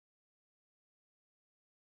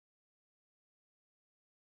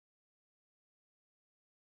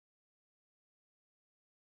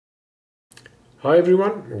Hi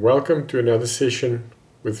everyone, welcome to another session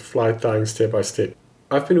with fly tying step by step.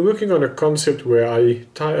 I've been working on a concept where I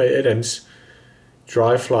tie a Adams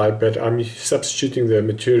dry fly, but I'm substituting the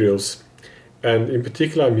materials, and in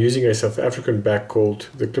particular I'm using a South African bag called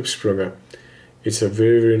the Klipspringer. It's a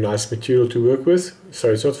very nice material to work with,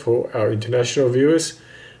 so it's not for our international viewers,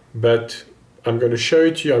 but I'm going to show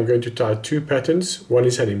it to you. I'm going to tie two patterns. One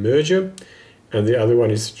is an emerger and the other one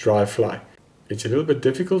is dry fly. It's a little bit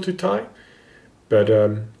difficult to tie, but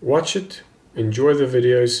watch it, enjoy the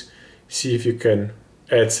videos, see if you can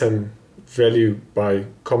add some value by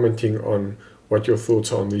commenting on what your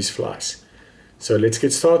thoughts are on these flies. So let's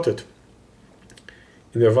get started.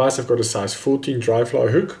 In the vise I've got a size 14 dry fly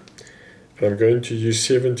hook, and I'm going to use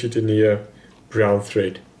 70 denier brown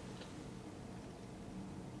thread.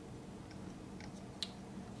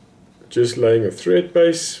 Just laying a thread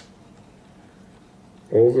base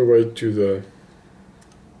all the way to the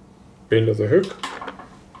end of the hook.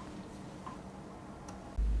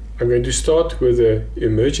 I'm going to start with the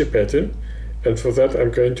emerger pattern, and for that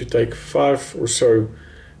I'm going to take 5 or so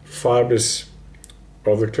fibers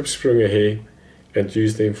of the Klipspringer hair and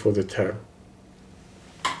use them for the tail.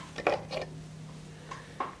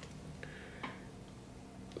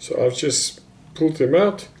 So I've just pulled them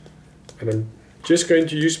out, and I'm just going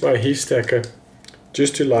to use my hair stacker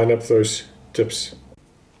just to line up those tips.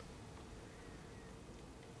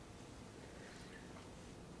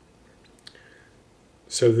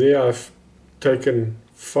 So there I've taken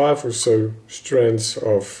 5 or so strands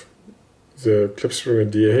of the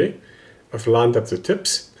Klipspringer deer hair. I've lined up the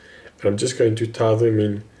tips, and I'm just going to tie them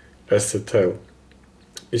in as the tail.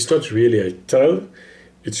 It's not really a tail,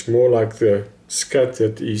 it's more like the scat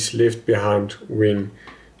that is left behind when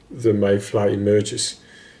the mayfly emerges.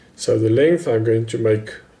 So the length I'm going to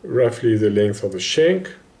make roughly the length of the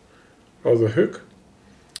shank of the hook.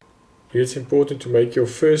 It's important to make your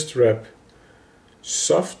first wrap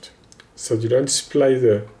soft so that you don't splay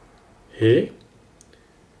the hair,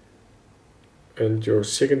 and your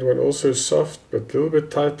second one also soft but a little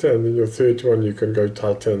bit tighter, and then your third one you can go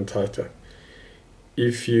tighter and tighter.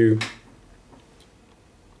 If you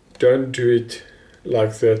don't do it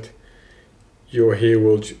like that, your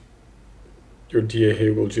deer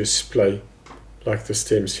hair will just splay like the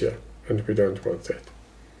stems here, and we don't want that.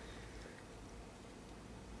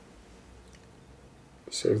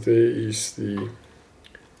 So there is the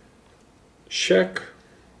shack.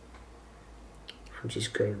 I'm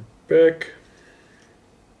just going back.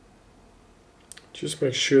 Just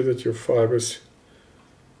make sure that your fibers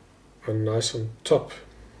are nice on top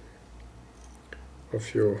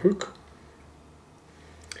of your hook,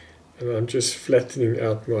 and I'm just flattening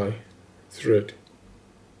out my thread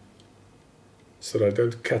so that I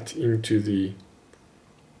don't cut into the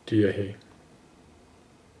deer hair.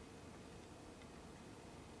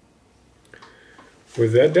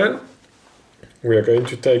 With that done, we are going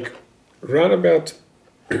to take round about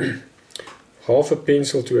half a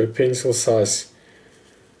pencil to a pencil size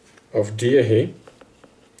of deer hair,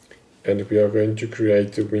 and we are going to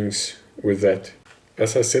create the wings with that.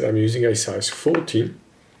 As I said, I'm using a size 14,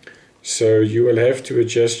 so you will have to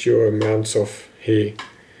adjust your amounts of hair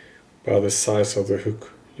by the size of the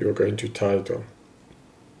hook you're going to tie it on.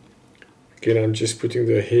 Again, I'm just putting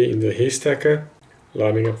the hair in the hair stacker,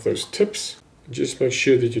 lining up those tips. Just make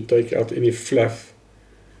sure that you take out any fluff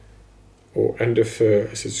or under fur,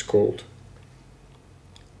 as it's called,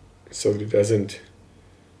 so that it doesn't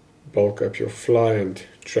bulk up your fly and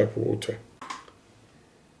trap water.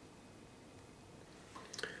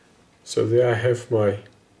 So there I have my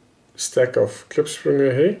stack of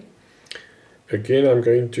Klipspringer hair. Again, I'm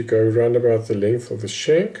going to go round about the length of the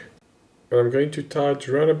shank, and I'm going to tie it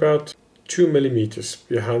round about 2 millimeters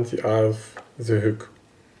behind the eye of the hook.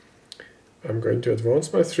 I'm going to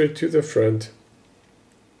advance my thread to the front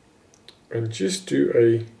and just do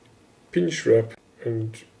a pinch wrap,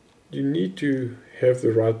 and you need to have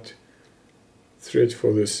the right thread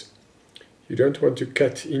for this. You don't want to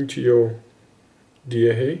cut into your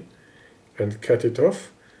deer hair and cut it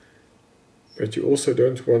off, but you also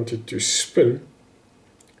don't want it to spin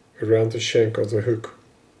around the shank of the hook.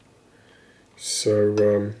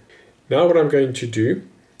 So now what I'm going to do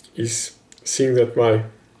is, seeing that my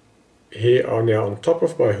hair are now on top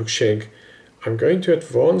of my hook shank, I'm going to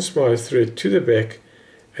advance my thread to the back,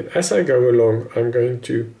 and as I go along I'm going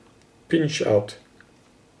to pinch out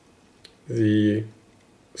the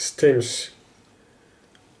stems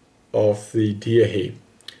of the deer hair,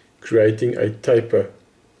 creating a taper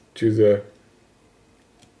to the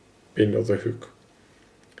bend of the hook.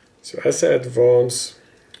 So as I advance,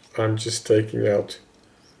 I'm just taking out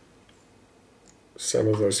some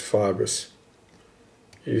of those fibers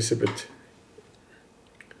It is a bit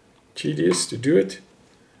tedious to do it,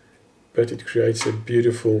 but it creates a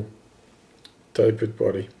beautiful tapered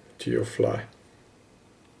body to your fly.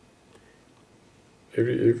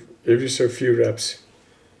 Every so few wraps,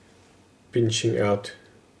 pinching out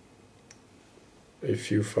a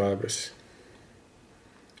few fibers.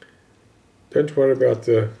 Don't worry about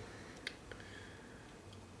the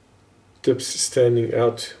tips standing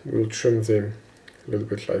out, we'll trim them a little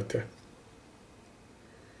bit later.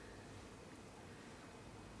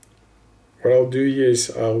 What I'll do here is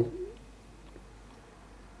I'll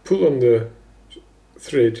pull on the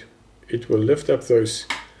thread, it will lift up those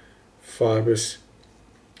fibers,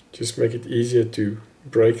 just make it easier to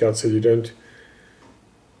break out so you don't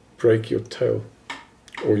break your tail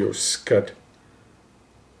or your scud.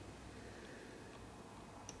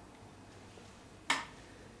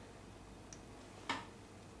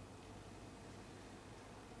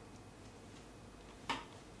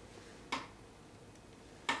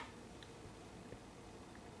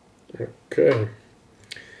 Okay,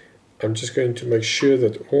 I'm just going to make sure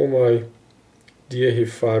that all my deer hair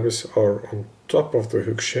fibers are on top of the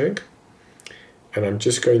hook shank, and I'm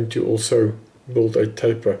just going to also build a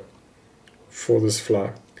taper for this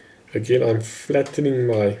fly. Again, I'm flattening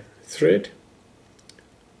my thread.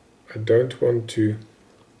 I don't want to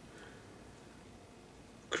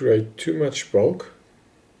create too much bulk,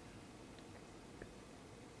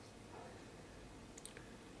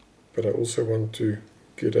 but I also want to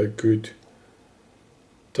get a good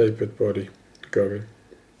tapered body going.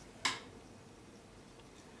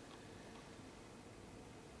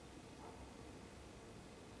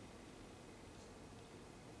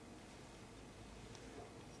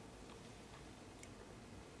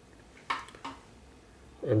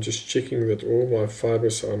 I'm just checking that all my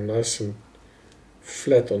fibers are nice and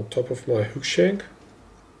flat on top of my hook shank.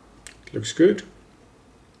 It looks good.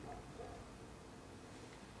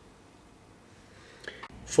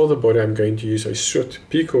 For the body, I'm going to use a soot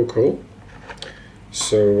peacock hull.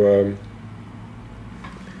 So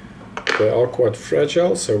they are quite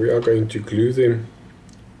fragile, so we are going to glue them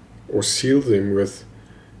or seal them with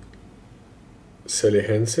Sally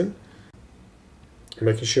Hansen,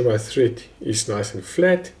 making sure my thread is nice and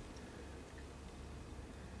flat.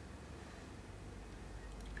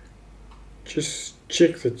 Just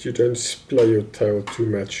check that you don't splay your tail too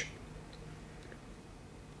much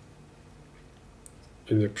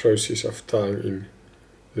in the process of tying in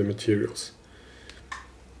the materials.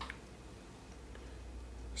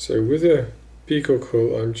 So with a peacock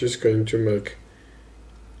hull, I'm just going to make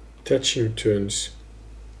touching turns.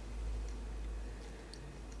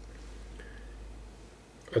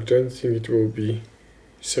 I don't think it will be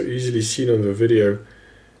so easily seen on the video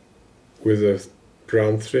with the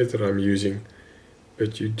brown thread that I'm using,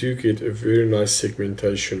 but you do get a very nice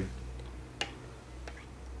segmentation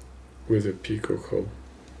with a peacock hull.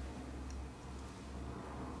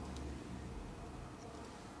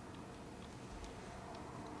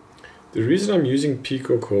 The reason I'm using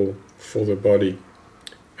peacock hull for the body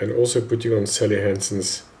and also putting on Sally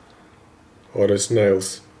Hansen's hardest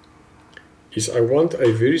nails is I want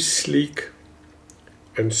a very sleek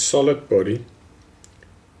and solid body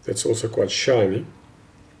that's also quite shiny,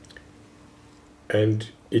 and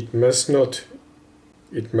it must not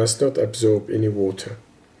absorb any water.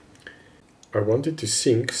 I want it to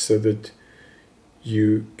sink so that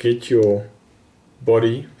you get your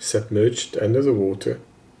body submerged under the water,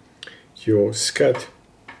 your scud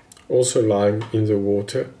also lying in the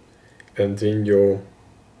water, and then your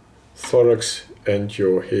thorax and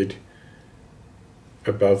your head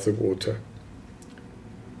above the water.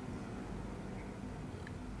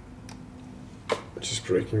 Just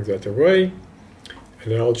breaking that away,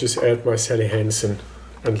 and I'll just add my Sally Hansen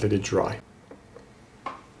and let it dry.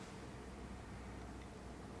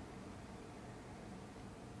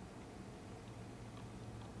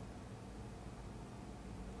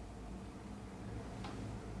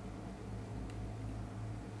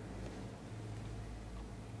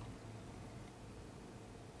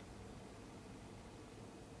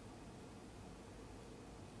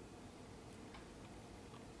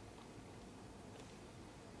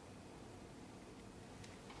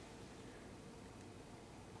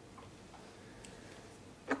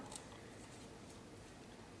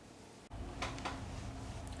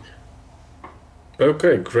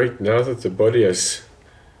 Okay, great. Now that the body has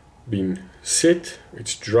been set,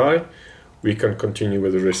 it's dry, we can continue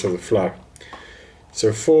with the rest of the fly.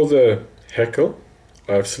 So for the hackle,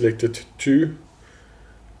 I've selected 2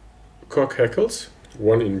 cock hackles,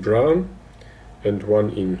 one in brown and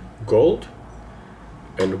one in gold,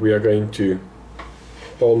 and we are going to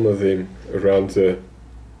palmer them around the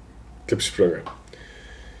Klipspringer.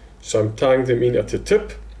 So I'm tying them in at the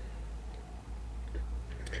tip,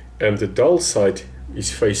 and the dull side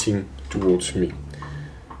is facing towards me.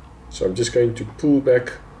 So I'm just going to pull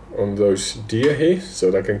back on those deer hair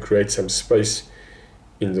so that I can create some space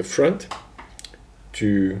in the front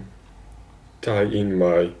to tie in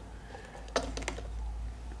my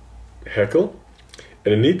hackle.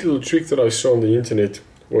 And a neat little trick that I saw on the internet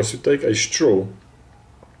was to take a straw,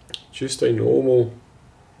 just a normal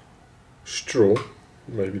straw,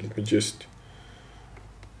 maybe let me just,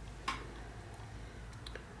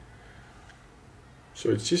 so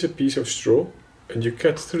it's just a piece of straw, and you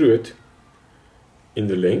cut through it in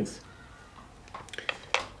the length,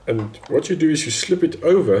 and what you do is you slip it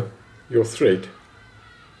over your thread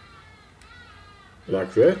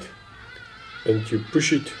like that, and you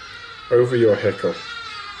push it over your hackle,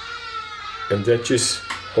 and that just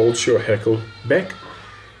holds your hackle back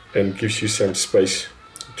and gives you some space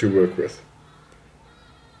to work with.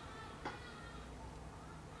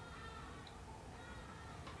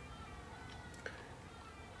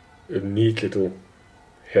 A neat little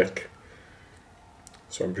hack.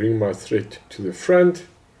 So I'm bringing my thread to the front,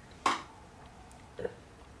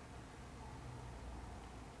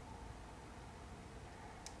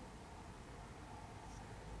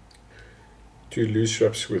 two loose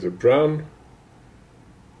wraps with a brown,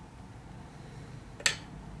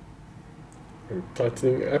 and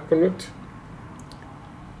tightening up on it,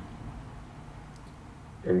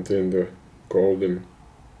 and then the golden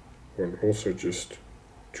one, also just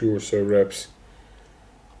 2 or so wraps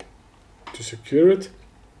to secure it.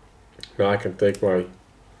 Now I can take my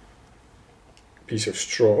piece of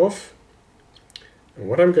straw off, and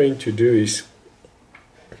what I'm going to do is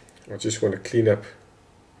I just want to clean up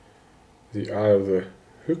the eye of the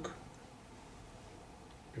hook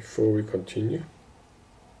before we continue.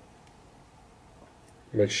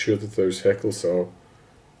 Make sure that those hackles are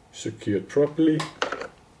secured properly,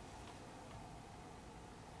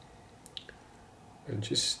 and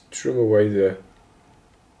just trim away the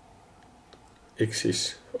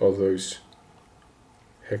excess of those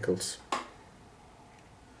hackles.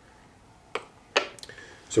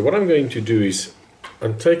 So what I'm going to do is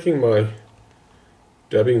I'm taking my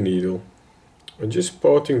dabbing needle and just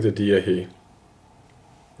parting the deer hair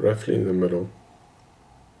roughly in the middle,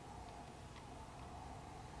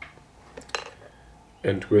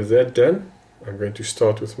 and with that done, I'm going to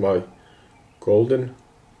start with my golden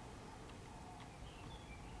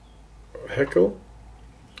hackle,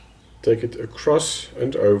 take it across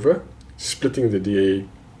and over, splitting the deer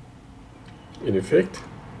in effect,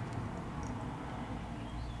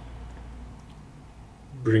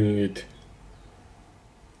 bringing it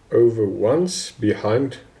over once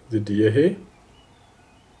behind the deer hair,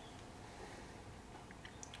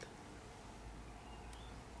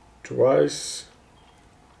 twice,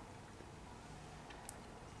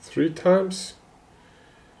 3 times,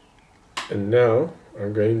 and now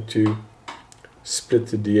I'm going to split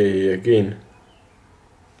the deer hair again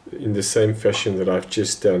in the same fashion that I've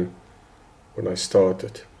just done when I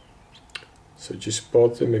started. So just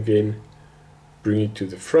part them again, bring it to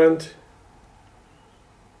the front,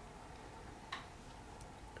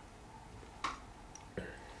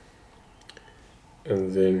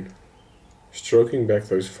 and then stroking back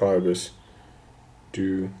those fibers,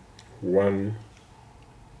 do 1,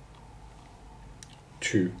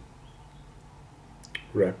 2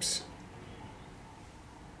 wraps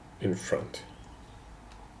in front.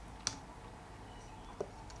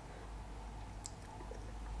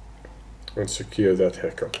 And secure that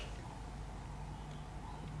hackle.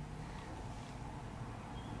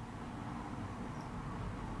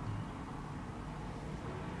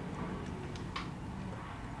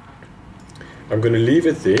 I'm going to leave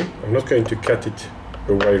it there. I'm not going to cut it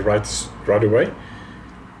away right away.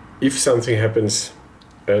 If something happens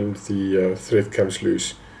and the thread comes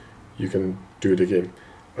loose, you can do it again.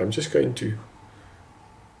 I'm just going to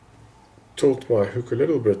tilt my hook a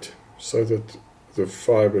little bit so that the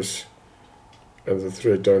fibers and the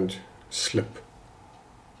thread don't slip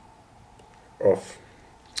off.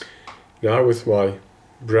 Now with my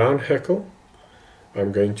brown hackle,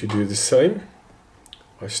 I'm going to do the same.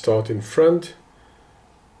 I start in front,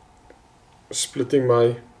 splitting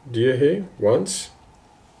my deer hair once,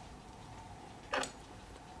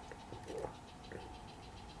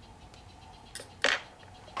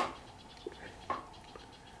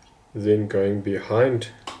 then going behind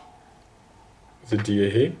the deer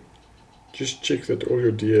hair. Just check that all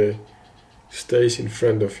your deer stays in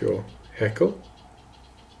front of your hackle.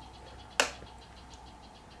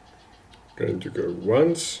 Going to go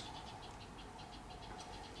once,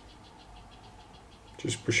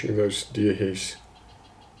 Just pushing those deer hairs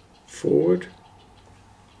forward.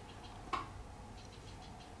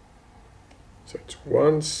 So it's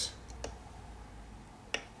once,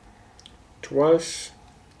 twice,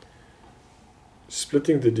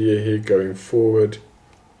 splitting the deer hair going forward,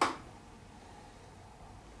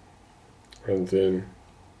 and then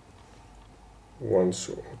once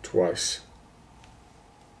or twice.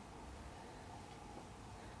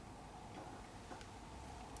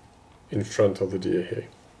 In front of the deer hair.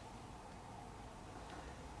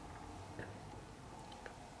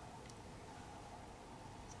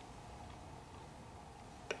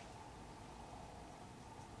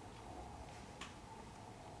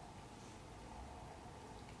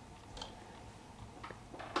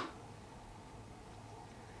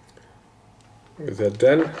 With that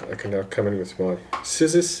done, I can now come in with my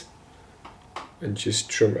scissors and just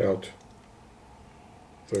trim out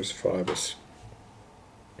those fibers.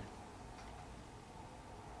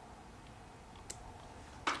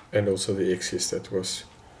 And also the excess that was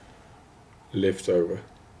left over.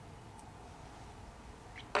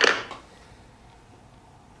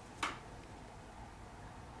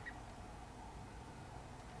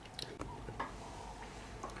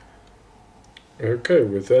 Okay,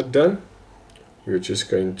 with that done, we're just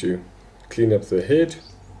going to clean up the head.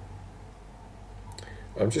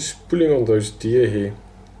 I'm just pulling on those deer hair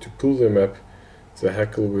to pull them up. The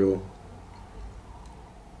hackle will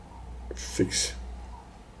fix.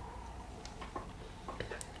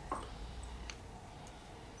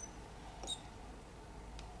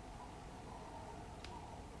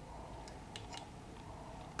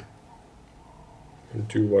 And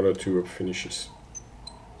do one or two up finishes.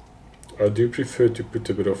 I do prefer to put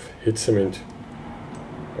a bit of head cement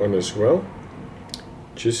on as well,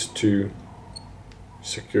 just to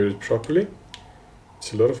secure it properly.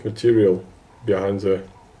 It's a lot of material behind the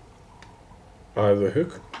eye of the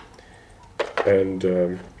hook, and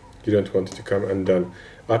you don't want it to come undone.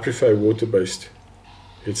 I prefer water-based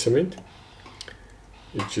head cement.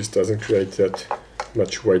 It just doesn't create that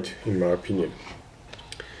much weight, in my opinion.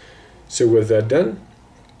 So with that done,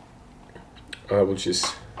 I will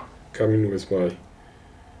just come in with my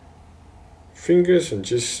fingers and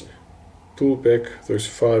just pull back those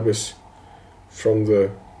fibers from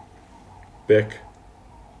the back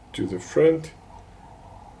to the front,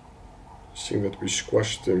 seeing that we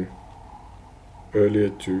squashed them earlier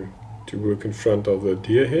to work in front of the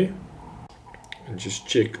deer hair, and just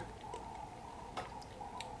check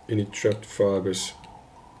any trapped fibers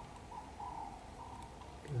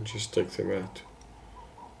and just take them out.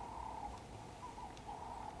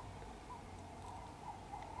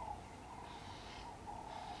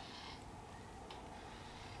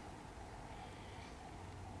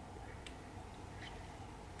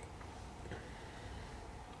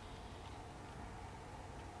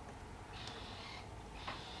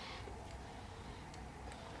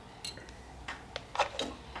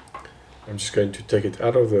 I'm just going to take it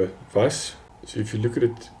out of the vise. So if you look at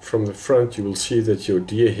it from the front, you will see that your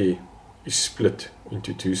deer hair is split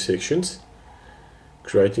into two sections,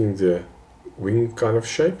 creating the wing kind of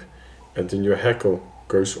shape, and then your hackle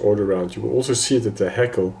goes all around. You will also see that the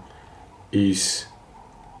hackle is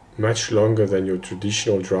much longer than your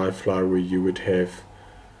traditional dry fly, where you would have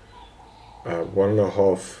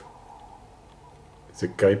 1.5 the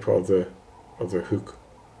gape of the hook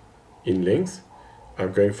in length.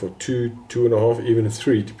 I'm going for 2, 2.5, even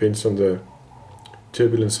 3, depends on the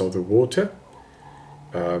turbulence of the water.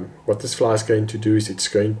 What this fly is going to do is it's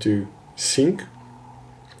going to sink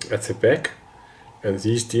at the back, and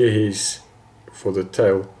these deer hairs for the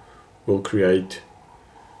tail will create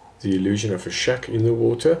the illusion of a shack in the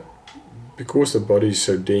water. Because the body is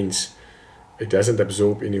so dense, it doesn't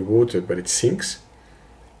absorb any water, but it sinks,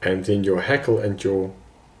 and then your hackle and your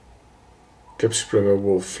Klipspringer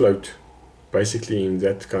will float basically in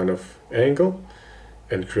that kind of angle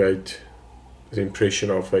and create the impression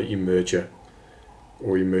of a emerger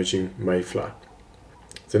or emerging mayfly.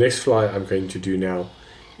 The next fly I'm going to do now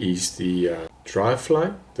is the dry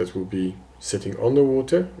fly that will be sitting on the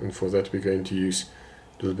water, and for that we're going to use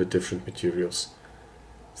a little bit different materials.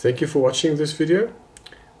 Thank you for watching this video.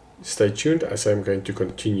 Stay tuned as I'm going to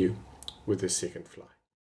continue with the second fly.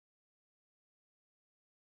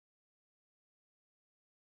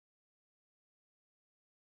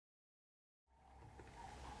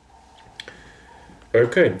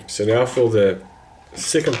 Okay, so now for the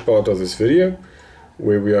second part of this video,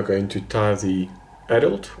 where we are going to tie the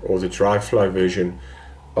adult or the dry fly version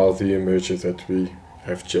of the emerger that we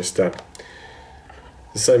have just done.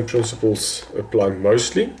 The same principles apply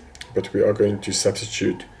mostly, but we are going to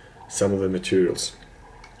substitute some of the materials.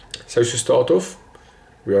 So to start off,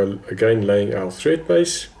 We are again laying our thread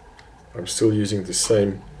base. I'm still using the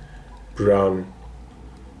same brown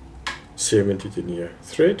 70 denier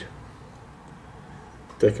thread.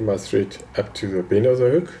 Taking my thread up to the bend of the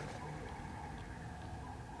hook.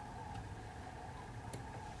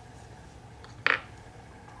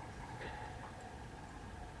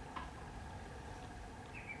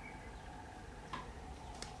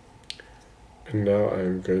 And now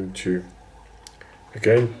I'm going to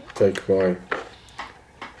again take my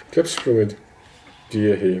Klipspringer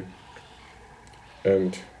deerhair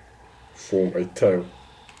and form a tail.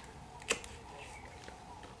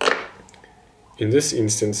 In this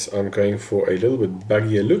instance, I'm going for a little bit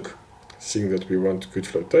buggier look, seeing that we want good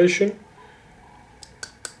flotation.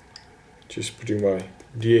 Just putting my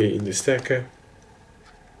deerhair in the stacker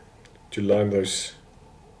to line those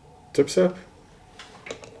tips up.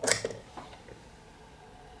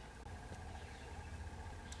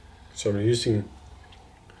 So I'm using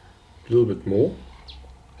a little bit more.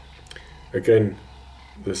 Again,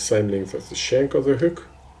 the same length as the shank of the hook.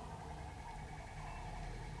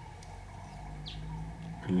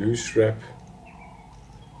 A loose wrap.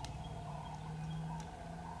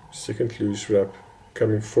 Second loose wrap,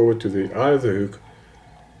 coming forward to the eye of the hook,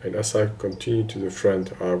 and as I continue to the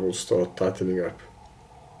front, I will start tightening up.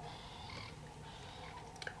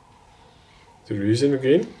 The reason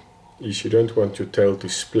again is you don't want your tail to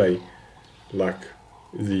splay like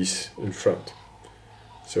these in front.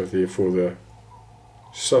 So therefore the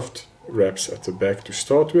soft wraps at the back to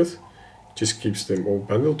start with just keeps them all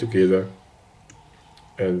bundled together,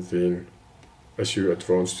 and then as you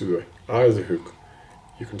advance to the eye of the hook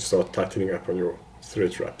you can start tightening up on your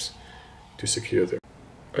thread wraps to secure them.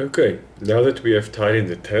 Okay, now that we have tied in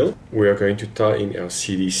the tail, we are going to tie in our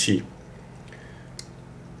CDC.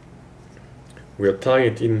 We are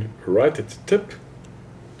tying it in right at the tip.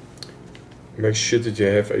 Make sure that you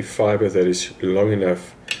have a fiber that is long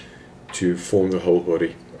enough to form the whole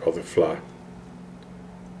body of the fly.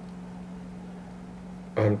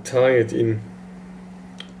 I'm tying it in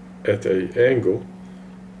at an angle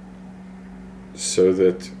so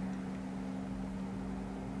that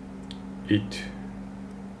it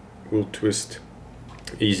will twist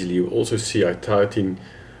easily. You also see I tie it in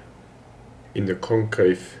the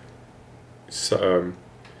concave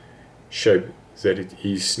shape that it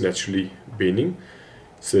is naturally bending,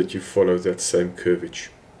 so that you follow that same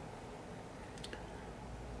curvature.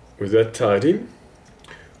 With that tied in,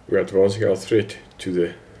 we are advancing our thread to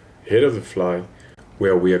the head of the fly,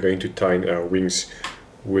 where we are going to tie in our wings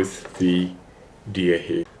with the deer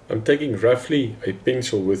hair. I'm taking roughly a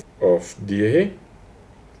pencil width of deer hair.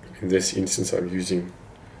 In this instance I'm using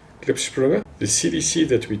Klipspringer. The CDC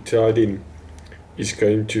that we tied in is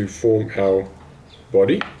going to form our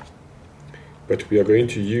body, but we are going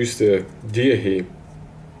to use the deer hair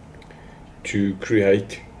to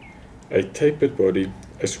create a tapered body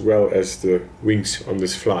as well as the wings on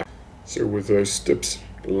this fly. So with those tips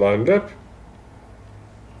lined up,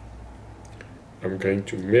 I'm going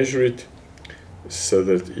to measure it so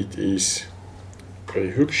that it is a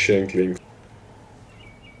hook shank length,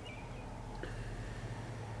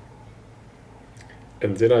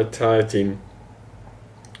 and then I tie it in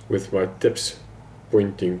with my tips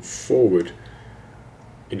pointing forward,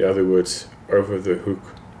 in other words over the hook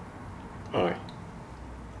eye.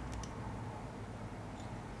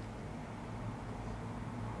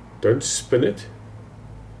 Don't spin it,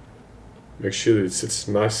 make sure that it sits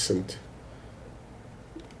nice and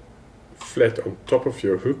flat on top of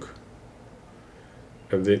your hook,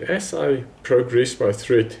 and then as I progress my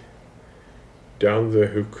thread down the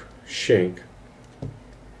hook shank,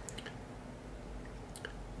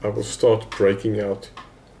 I will start breaking out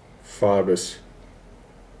fibers.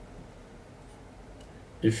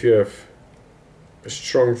 If you have a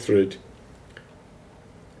strong thread,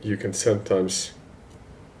 you can sometimes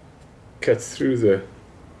cut through the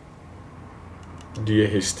deer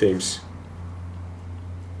hair stems,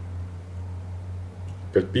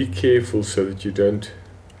 but be careful so that you don't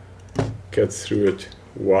cut through it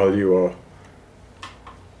while you are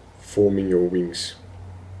forming your wings.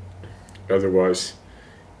 Otherwise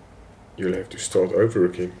you'll have to start over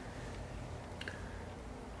again.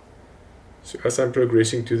 So as I'm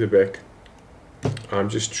progressing to the back, I'm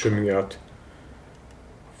just trimming out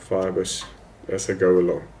fibers as I go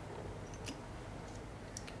along.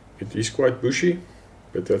 It is quite bushy,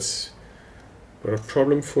 but that's not a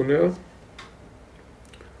problem for now.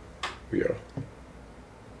 We are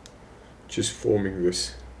just forming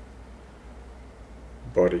this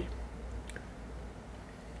body.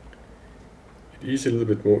 It is a little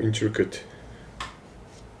bit more intricate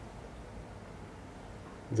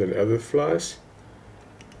than other flies,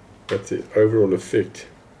 but the overall effect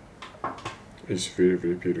is very,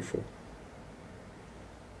 very beautiful.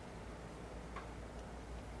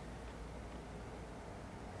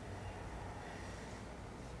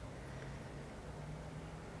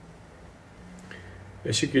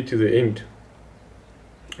 As you get to the end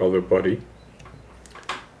of the body,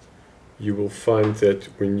 you will find that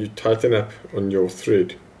when you tighten up on your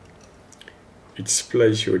thread, it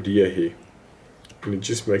splays your deer hair, and it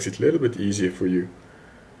just makes it a little bit easier for you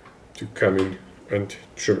to come in and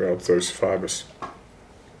trim out those fibers.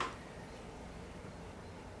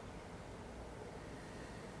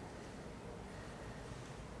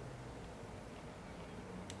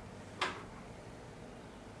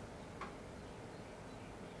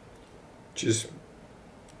 Just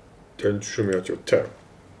don't trim out your toe.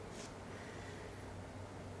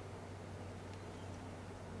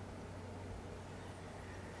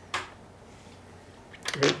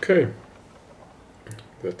 Okay,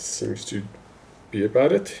 that seems to be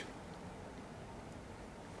about it.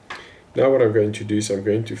 Now what I'm going to do is I'm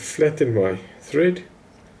going to flatten my thread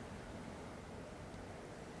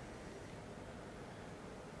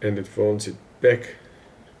and advance it back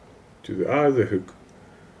to the eye of the hook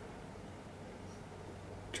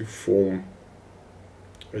to form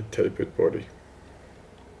a tapered body.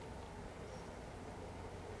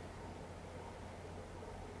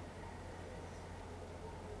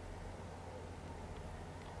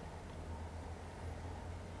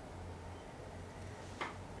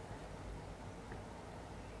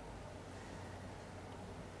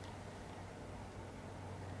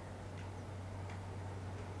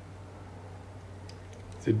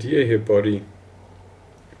 The deer hair body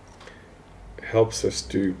helps us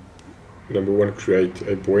to, number one, create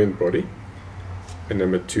a buoyant body, and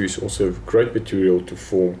number two, is also a great material to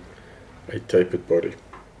form a tapered body.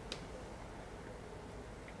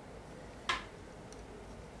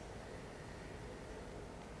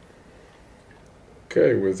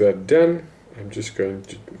 Okay, with that done, I'm just going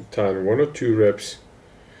to tie in 1 or 2 wraps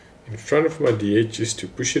in front of my deer just to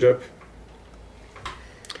push it up.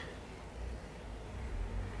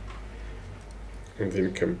 And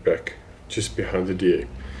then come back just behind the deer.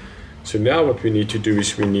 So now what we need to do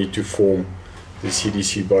is we need to form the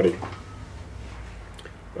CDC body.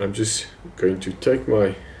 I'm just going to take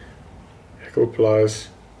my hackle pliers,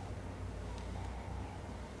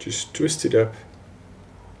 just twist it up,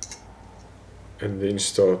 and then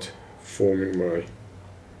start forming my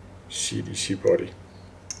CDC body.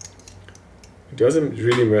 It doesn't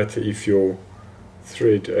really matter if your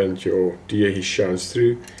thread and your deer hair shines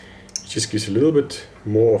through. It just gives a little bit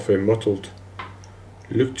more of a mottled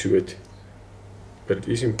look to it, but it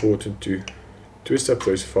is important to twist up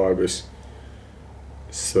those fibers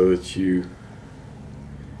so that you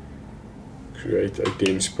create a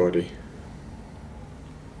dense body.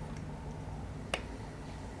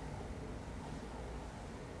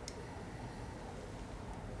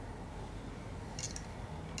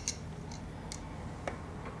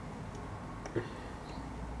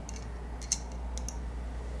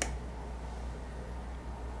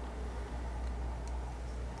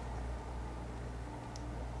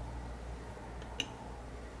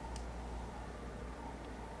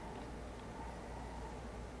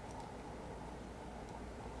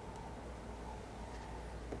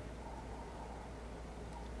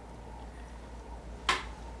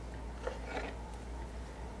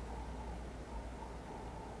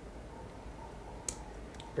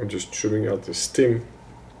 I'm just trimming out the stem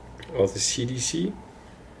of the CDC,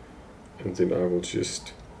 and then I will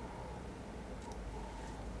just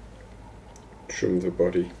trim the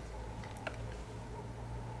body.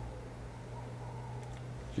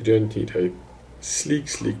 You don't need a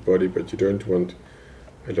sleek body, but you don't want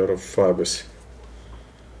a lot of fibers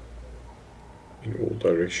in all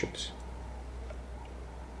directions.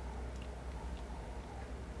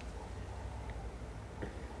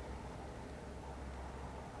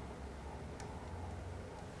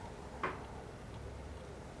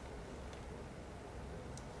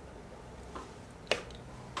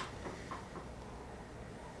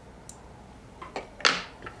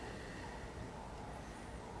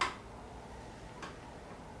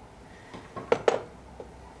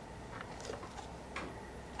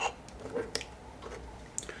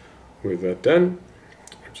 With that done,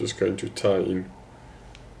 I'm just going to tie in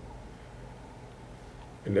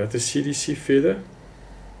another CDC feather.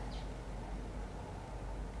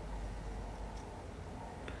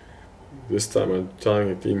 This time I'm tying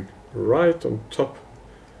it in right on top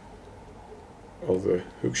of the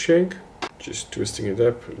hook shank, just twisting it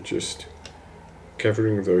up and just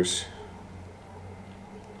covering those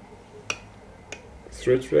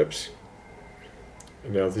thread wraps.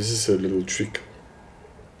 And now this is a little trick.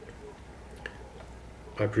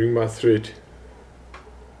 I bring my thread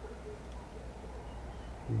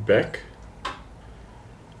back,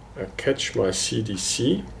 I catch my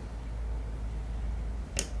CDC,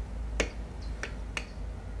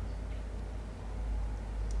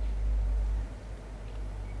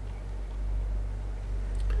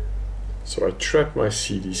 so I trap my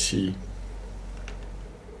CDC,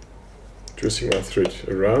 twisting my thread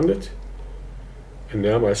around it, and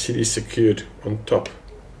now my CD is secured on top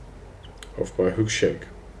of my hook shank,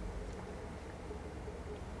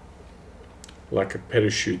 like a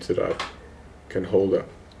parachute that I can hold up.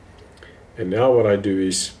 And now what I do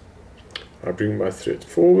is I bring my thread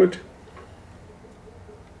forward,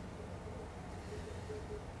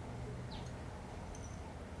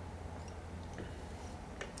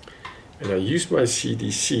 and I use my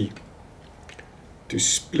CDC to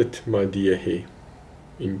split my deer hair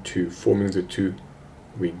into forming the two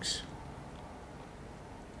wings.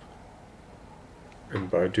 And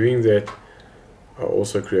by doing that, I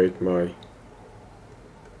also create my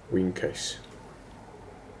wing case.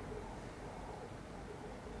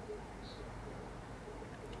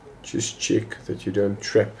 Just check that you don't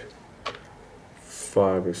trap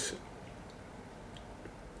fibers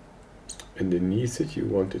underneath it. You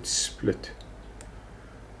want it split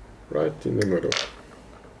right in the middle.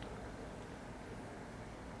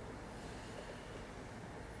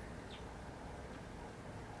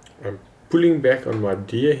 I'm pulling back on my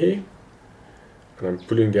deer hair, and I'm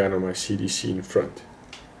pulling down on my CDC in front.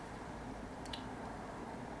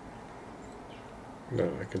 Now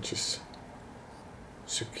I can just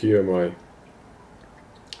secure my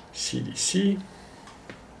CDC.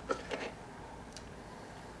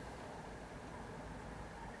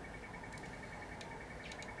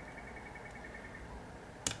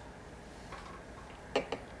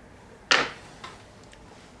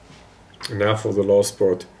 And now for the last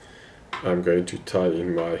part, I'm going to tie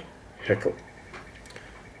in my hackle.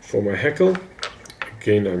 For my hackle,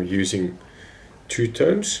 again I'm using two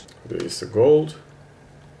tones. There is the gold,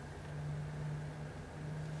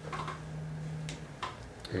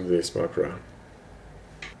 and there's my brown.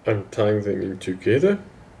 I'm tying them in together.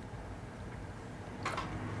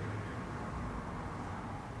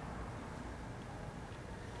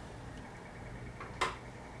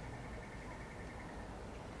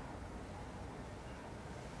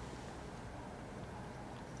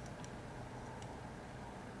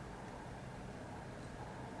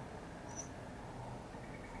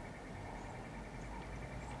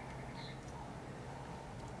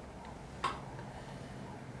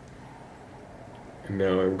 And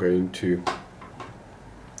now I'm going to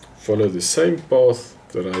follow the same path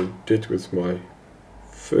that I did with my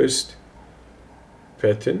first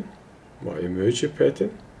pattern, my emerger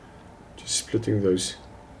pattern, just splitting those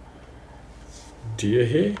deer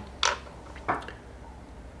hair,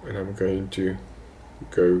 and I'm going to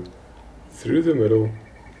go through the middle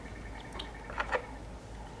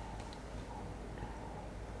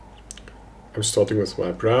I'm starting with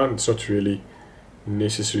my brown. It's not really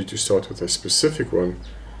necessary to start with a specific one,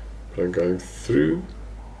 but I'm going through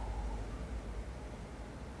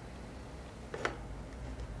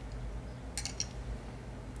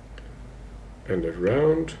and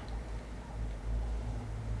around.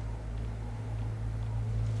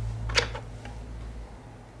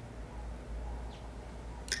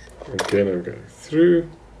 Again, I'm going through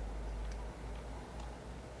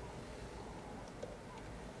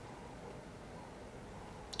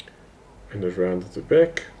and around at the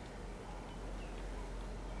back.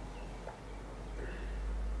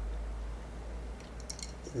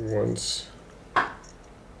 Once,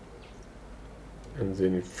 and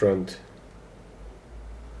then in front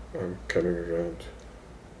I'm coming around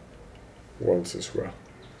once as well.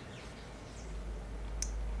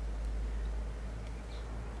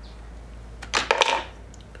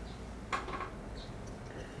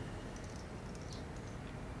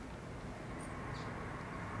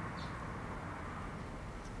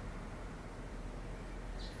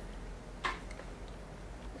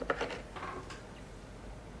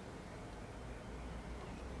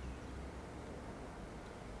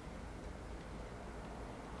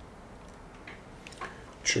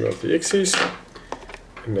 Trim out the excess,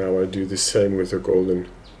 and now I do the same with the golden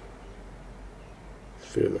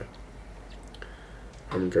feather.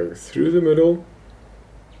 I'm going through the middle,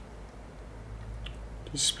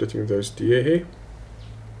 just splitting those deer hair,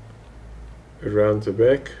 around the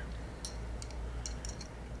back,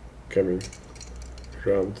 coming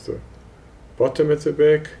around the bottom at the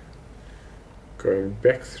back, going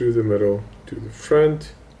back through the middle to the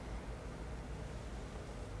front,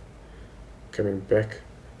 coming back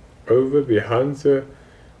over behind the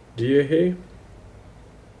deer hair,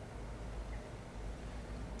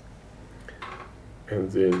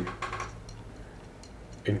 and then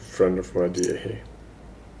in front of my deer hair.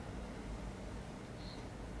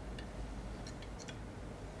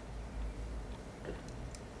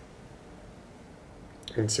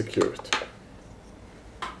 And secure it.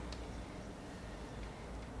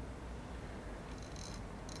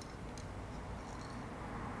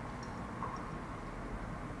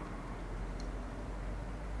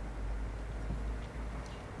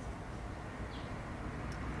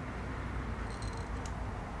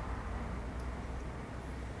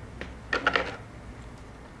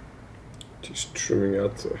 Just trimming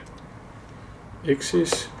out the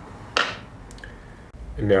excess,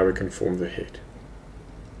 and now we can form the head.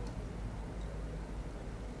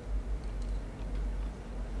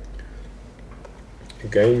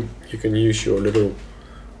 Again, you can use your little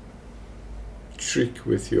trick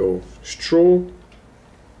with your straw.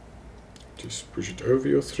 Just push it over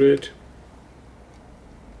your thread.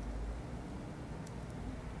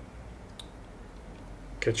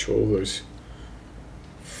 Catch all those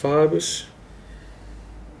fibers.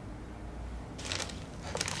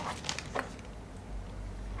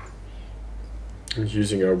 And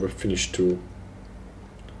using our finish tool,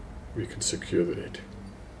 we can secure the head.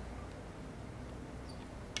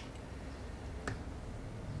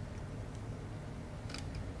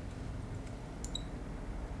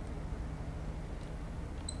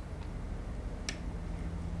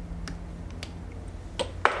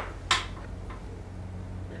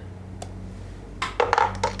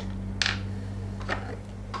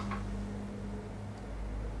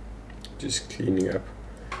 Just cleaning up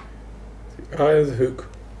the eye of the hook.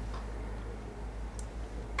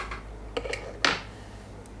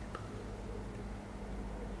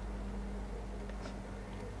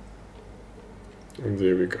 And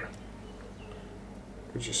there we go.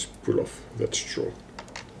 We just pull off that straw.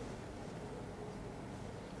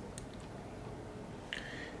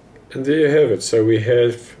 And there you have it. So we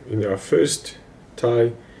have in our first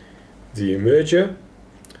tie the emerger,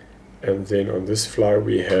 and then on this fly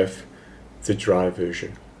we have the dry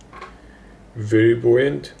version. Very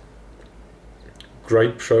buoyant,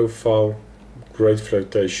 great profile, great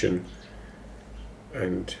flotation,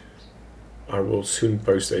 and I will soon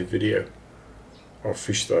post a video of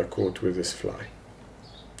fish that I caught with this fly,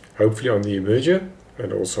 hopefully on the emerger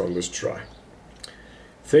and also on this dry.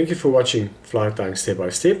 Thank you for watching fly tying step by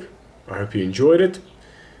step. I hope you enjoyed it.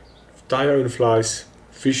 Tie your own flies,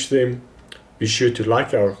 fish them. Be sure to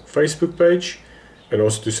like our Facebook page and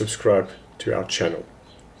also to subscribe to our channel.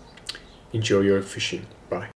 Enjoy your fishing. Bye.